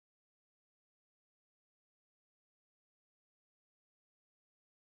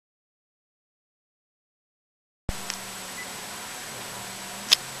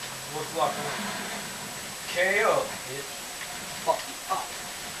fucking KO, bitch. Fuck you up.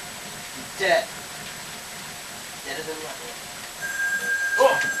 You're dead. Deader than leather.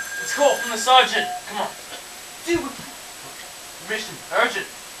 Oh, it's call from the sergeant. Come on. Dude, Mission urgent.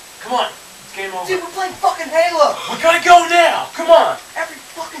 Come on. It's game over. we're playing fucking Halo. We gotta go now. Come on. Every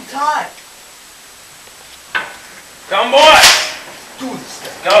fucking time. Come, boy. Do this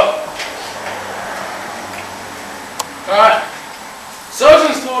thing. Go. Alright.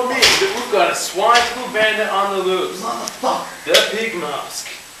 Sergeant's told me that we've got a swine flu bandit on the loose. Motherfucker. The pig mask.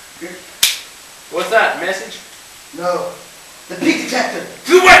 What's that, message? No. The pig detector.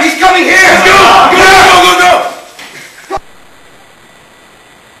 To the west! He's coming here! Let's go! Go!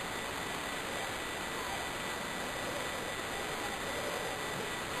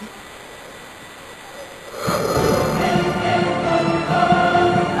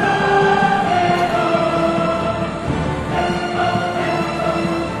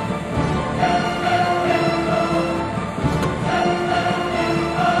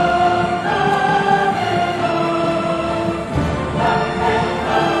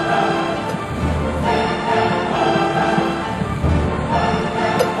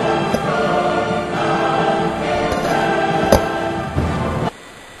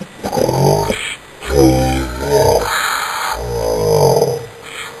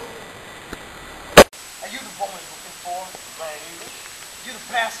 You the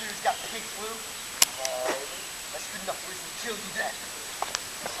bastard who's got the pig flu? That's good enough reason to kill you then.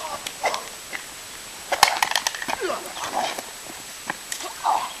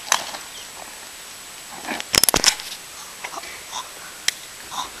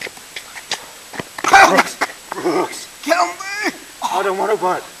 Brooks! Kill me! I don't want to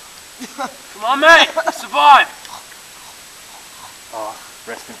run. Come on, mate! Survive! Oh,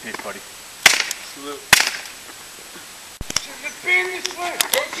 rest in peace, buddy. Salute. Shouldn't have been this way!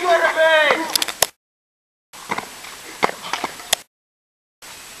 It should have been!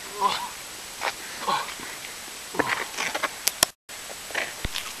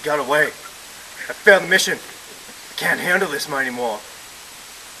 Got away. I failed the mission. I can't handle this anymore.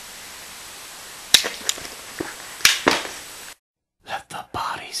 Let the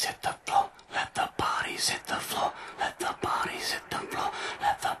bodies hit the